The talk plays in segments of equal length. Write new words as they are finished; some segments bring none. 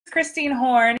Christine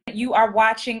Horn. You are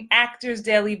watching Actors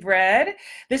Daily Bread.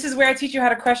 This is where I teach you how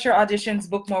to crush your auditions,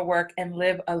 book more work, and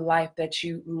live a life that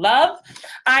you love.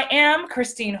 I am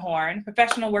Christine Horn,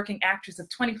 professional working actress of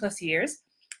 20 plus years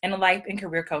and a life and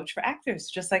career coach for actors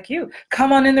just like you.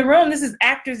 Come on in the room. This is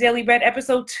Actors Daily Bread,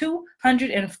 episode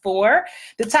 204.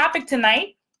 The topic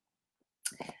tonight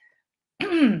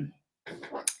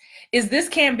is this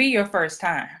can't be your first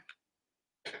time.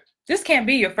 This can't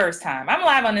be your first time. I'm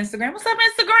live on Instagram. What's up,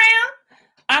 Instagram?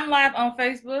 I'm live on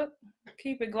Facebook.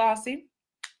 Keep it glossy.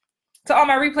 To all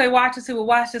my replay watchers who will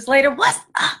watch this later, what's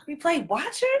up, replay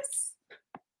watchers?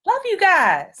 Love you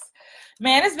guys.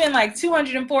 Man, it's been like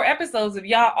 204 episodes of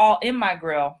y'all all in my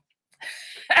grill.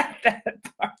 That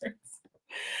part.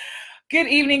 Good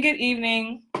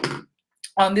evening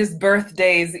on this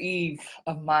birthday's eve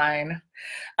of mine.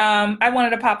 I wanted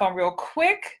to pop on real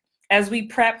quick as we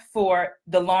prep for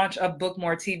the launch of Book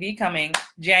More TV coming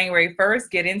January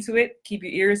 1st. Get into it. Keep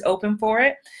your ears open for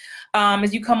it.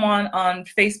 As you come on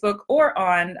Facebook or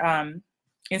on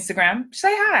Instagram,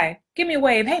 say hi. Give me a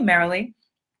wave. Hey, Marilee.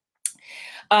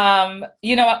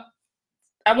 You know,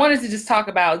 I wanted to just talk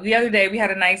about, the other day we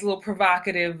had a nice little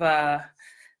provocative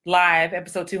live,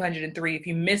 episode 203. If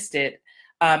you missed it,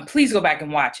 please go back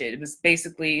and watch it. It was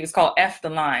called F the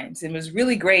Lines. It was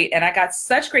really great. And I got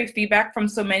such great feedback from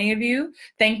so many of you.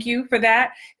 Thank you for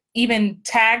that. Even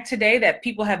tagged today that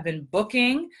people have been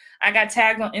booking. I got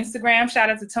tagged on Instagram. Shout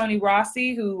out to Tony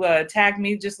Rossi, who tagged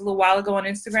me just a little while ago on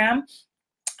Instagram.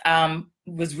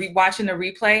 Was watching the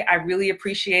replay. I really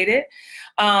appreciate it.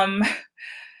 And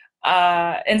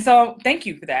so thank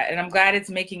you for that. And I'm glad it's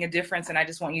making a difference. And I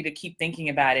just want you to keep thinking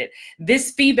about it.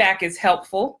 This feedback is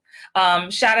helpful.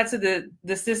 Shout out to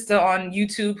the sister on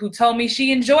YouTube who told me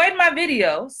she enjoyed my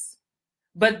videos,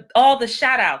 but all the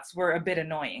shout outs were a bit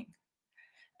annoying.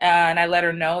 And I let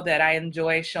her know that I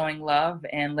enjoy showing love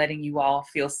and letting you all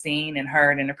feel seen and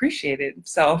heard and appreciated.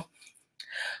 So,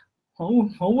 oh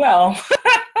well.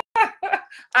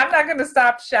 I'm not going to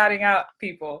stop shouting out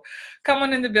people. Come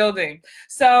on in the building.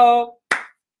 So,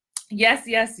 yes.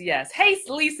 Hey,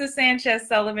 Lisa Sanchez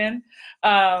Sullivan.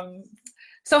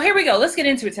 So here we go. Let's get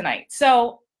into it tonight.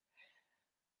 So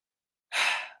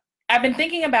I've been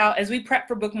thinking about, as we prep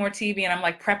for Book More TV, and I'm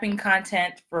like prepping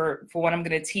content for what I'm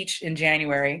going to teach in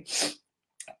January,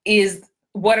 is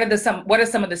what are some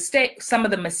of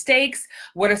the mistakes?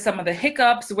 What are some of the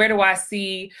hiccups? Where do I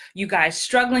see you guys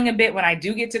struggling a bit when I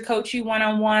do get to coach you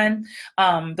one-on-one?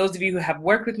 Those of you who have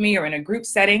worked with me or in a group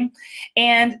setting.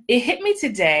 And it hit me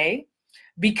today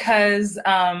because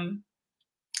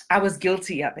I was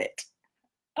guilty of it.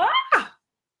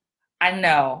 I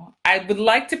know. I would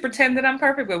like to pretend that I'm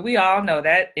perfect, but we all know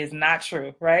that is not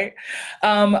true, right?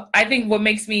 I think what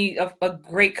makes me a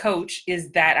great coach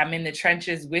is that I'm in the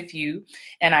trenches with you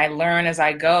and I learn as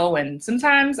I go. And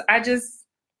sometimes I'd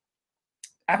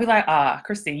be like,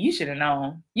 Christine, you should have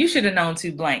known. You should have known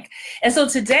to blank. And so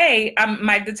today,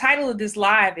 the title of this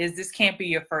live is This Can't Be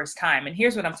Your First Time. And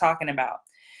here's what I'm talking about.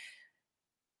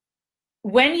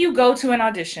 When you go to an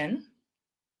audition,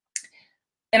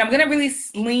 and I'm going to really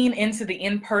lean into the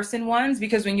in-person ones,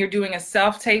 because when you're doing a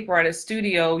self-tape or at a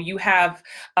studio, you have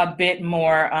a bit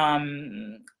more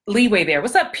leeway there.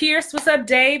 What's up, Pierce? What's up,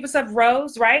 Dave? What's up,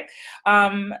 Rose? Right?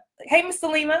 Hey,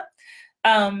 Mr. Lima.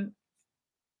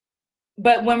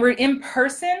 But when we're in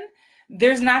person,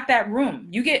 there's not that room.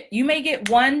 You may get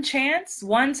one chance,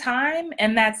 one time,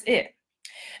 and that's it.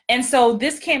 And so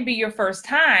this can't be your first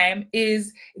time.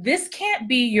 This can't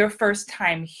be your first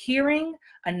time hearing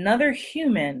another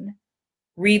human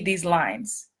read these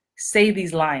lines, say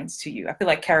these lines to you. I feel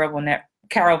like Carol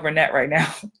Burnett right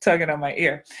now, tugging on my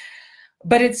ear.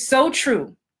 But it's so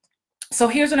true. So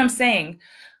here's what I'm saying.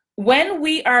 When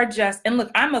we are and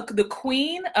look, I'm the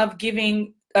queen of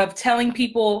telling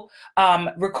people,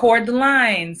 record the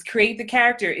lines, create the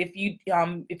character. If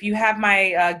you have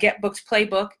my Get Booked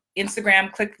Playbook,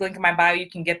 Instagram, click the link in my bio, you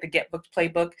can get the Get Booked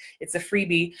Playbook. It's a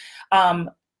freebie.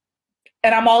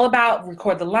 And I'm all about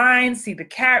record the lines, see the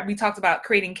character. We talked about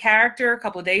creating character a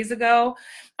couple of days ago.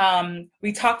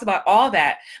 We talked about all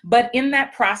that. But in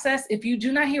that process, if you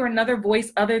do not hear another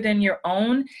voice other than your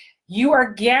own, you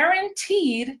are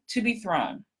guaranteed to be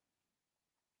thrown.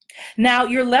 Now,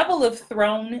 your level of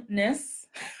thrownness,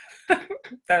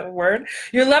 that word,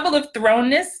 your level of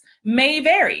thrownness may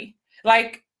vary.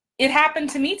 Like, it happened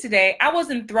to me today. I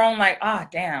wasn't thrown like,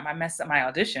 damn, I messed up my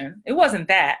audition. It wasn't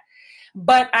that.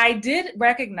 But I did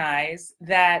recognize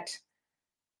that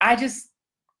I just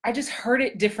heard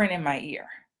it different in my ear.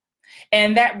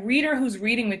 And that reader who's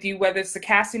reading with you, whether it's the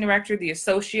casting director, the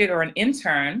associate, or an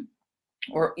intern,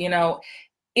 or,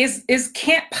 is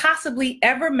can't possibly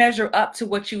ever measure up to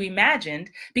what you imagined,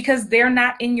 because they're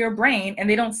not in your brain and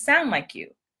they don't sound like you.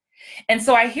 And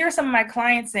so I hear some of my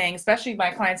clients saying, especially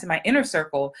my clients in my inner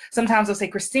circle, sometimes they'll say,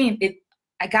 Christine,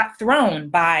 I got thrown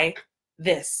by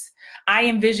this. I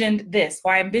envisioned this,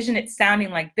 or I envisioned it sounding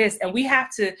like this. And we have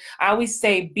to, I always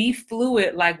say, be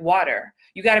fluid like water.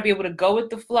 You got to be able to go with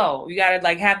the flow. You got to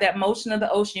like have that motion of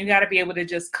the ocean. You got to be able to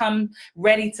just come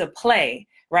ready to play,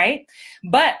 right?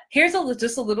 But here's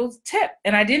just a little tip.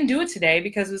 And I didn't do it today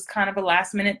because it was kind of a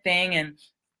last minute thing, and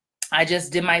I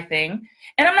just did my thing.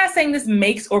 And I'm not saying this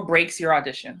makes or breaks your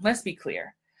audition. Let's be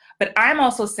clear. But I'm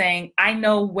also saying I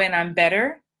know when I'm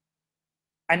better.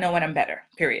 I know when I'm better,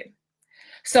 period.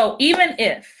 So even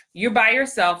if you're by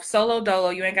yourself, solo dolo,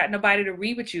 you ain't got nobody to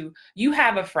read with you, you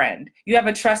have a friend. You have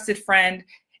a trusted friend.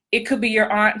 It could be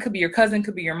your aunt, it could be your cousin, it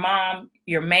could be your mom,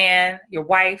 your man, your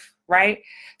wife, right?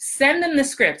 Send them the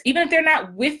script. Even if they're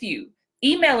not with you,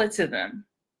 email it to them.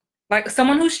 Like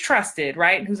someone who's trusted,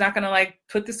 right? Who's not gonna like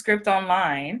put the script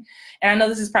online. And I know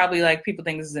this is probably like, people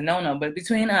think this is a no-no, but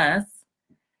between us,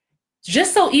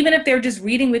 just so even if they're just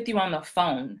reading with you on the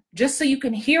phone, just so you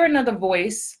can hear another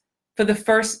voice for the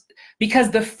first,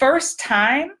 because the first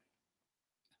time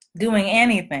doing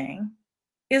anything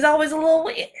is always a little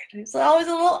weird. It's always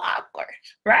a little awkward,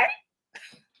 right?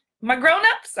 My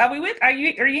grown-ups, are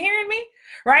you hearing me?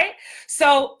 Right?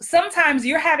 So sometimes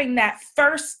you're having that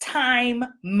first time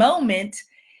moment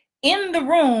in the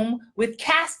room with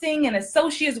casting and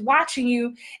associates watching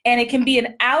you, and it can be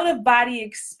an out-of-body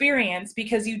experience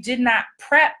because you did not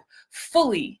prep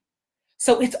fully.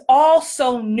 So it's all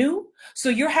so new. So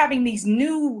you're having these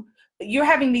new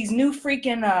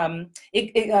freaking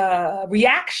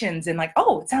reactions, and like,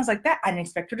 oh, it sounds like that. I didn't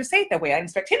expect her to say it that way. I didn't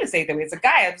expect him to say it that way. It's a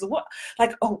guy. It's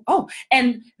like, oh.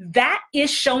 And that is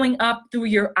showing up through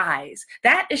your eyes.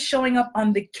 That is showing up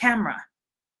on the camera.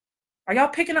 Are y'all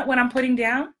picking up what I'm putting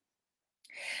down?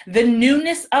 The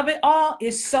newness of it all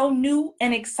is so new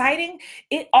and exciting.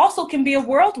 It also can be a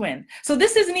whirlwind. So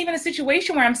this isn't even a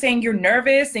situation where I'm saying you're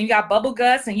nervous and you got bubble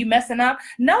guts and you messing up.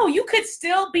 No, you could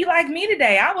still be like me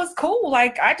today. I was cool.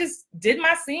 Like I just did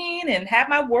my scene and had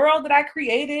my world that I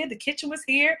created. The kitchen was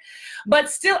here. But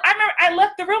still, I remember I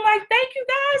left the room like, thank you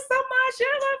guys so much.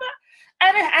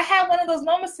 And I had one of those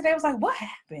moments today. I was like, what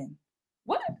happened?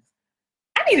 What?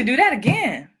 I need to do that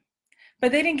again.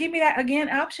 But they didn't give me that again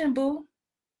option, boo.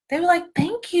 They were like,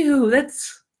 thank you.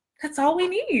 That's all we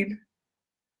need.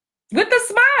 With a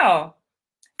smile.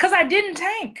 Because I didn't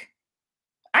tank.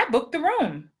 I booked the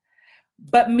room.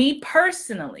 But me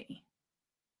personally,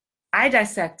 I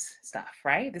dissect stuff,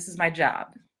 right? This is my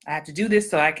job. I have to do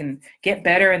this so I can get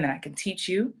better and then I can teach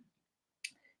you.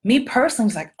 Me personally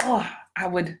was like, oh,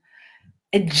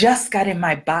 it just got in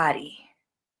my body.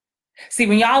 See,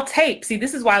 when y'all tape, see,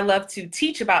 this is why I love to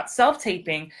teach about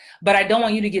self-taping, but I don't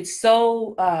want you to get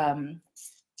so,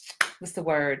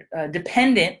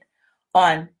 dependent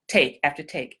on take after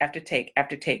take after take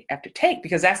after take after take,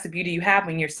 because that's the beauty you have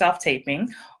when you're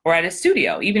self-taping or at a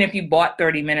studio. Even if you bought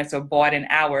 30 minutes or bought an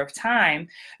hour of time,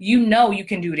 you know you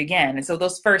can do it again. And so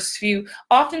those first few,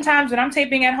 oftentimes when I'm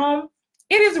taping at home,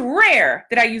 it is rare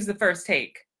that I use the first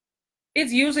take.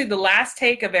 It's usually the last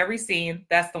take of every scene.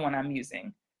 That's the one I'm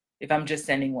using. If I'm just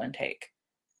sending one take,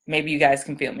 maybe you guys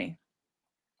can feel me,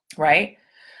 right?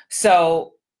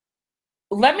 So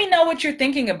let me know what you're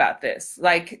thinking about this.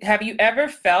 Like, have you ever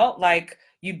felt like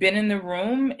you've been in the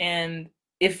room and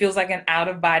it feels like an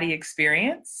out-of-body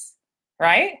experience,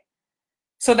 right?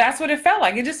 So that's what it felt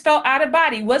like. It just felt out of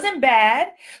body. It wasn't bad.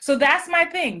 So that's my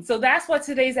thing. So that's what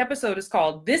today's episode is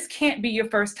called. This can't be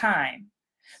your first time.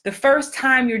 The first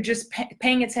time you're just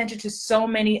paying attention to so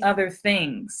many other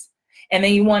things. And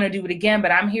then you want to do it again,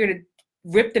 but I'm here to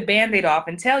rip the Band-Aid off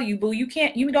and tell you, boo, you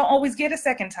don't always get a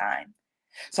second time.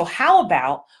 So how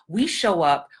about we show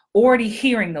up already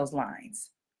hearing those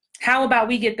lines? How about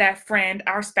we get that friend,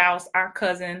 our spouse, our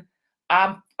cousin,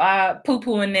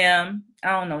 Poo-Poo and them.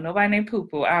 I don't know, nobody named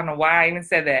Poo-Poo. I don't know why I even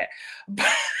said that.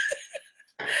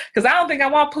 Because I don't think I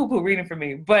want Poo-Poo reading for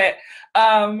me. But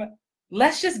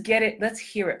let's just get it. Let's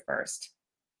hear it first.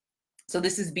 So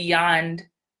this is beyond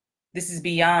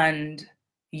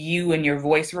you and your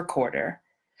voice recorder.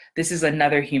 This is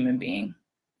another human being,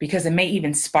 because it may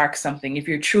even spark something. If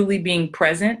you're truly being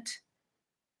present,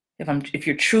 if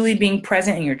you're truly being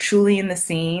present and you're truly in the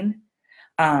scene,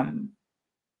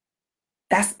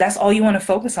 that's all you want to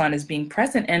focus on, is being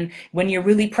present. And when you're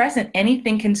really present,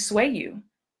 anything can sway you.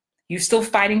 You're still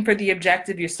fighting for the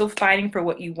objective. You're still fighting for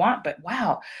what you want. But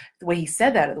wow, the way he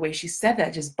said that, or the way she said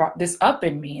that, just brought this up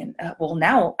in me. And well,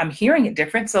 now I'm hearing it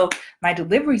different. So my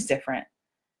delivery's different.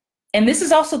 And this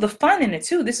is also the fun in it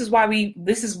too. This is why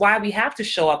we have to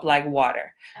show up like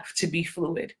water, to be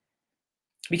fluid.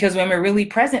 Because when we're really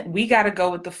present, we got to go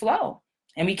with the flow.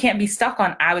 And we can't be stuck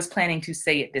on, I was planning to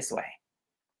say it this way.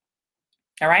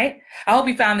 All right. I hope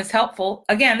you found this helpful.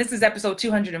 Again, this is episode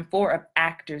 204 of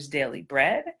Actors Daily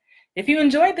Bread. If you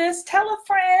enjoyed this, tell a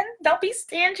friend. Don't be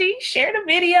stingy. Share the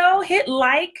video. Hit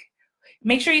like.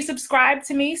 Make sure you subscribe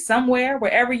to me somewhere,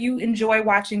 wherever you enjoy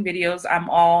watching videos. I'm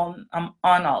on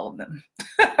all of them.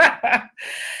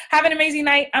 Have an amazing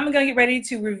night. I'm going to get ready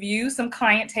to review some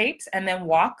client tapes and then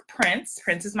walk Prince.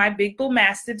 Prince is my big bull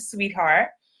mastiff sweetheart.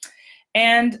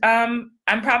 And I'm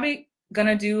probably going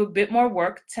to do a bit more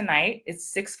work tonight.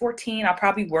 It's 6:14. I'll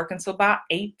probably work until about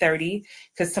 8:30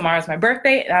 because tomorrow's my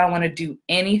birthday and I don't want to do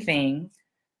anything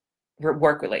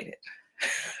work related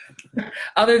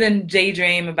other than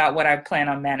daydream about what I plan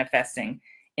on manifesting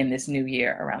in this new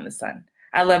year around the sun.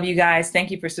 I love you guys.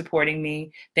 Thank you for supporting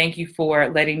me. Thank you for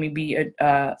letting me be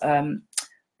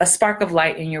a spark of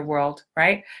light in your world,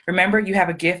 right? Remember, you have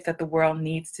a gift that the world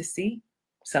needs to see.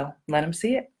 So let them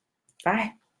see it.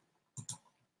 Bye.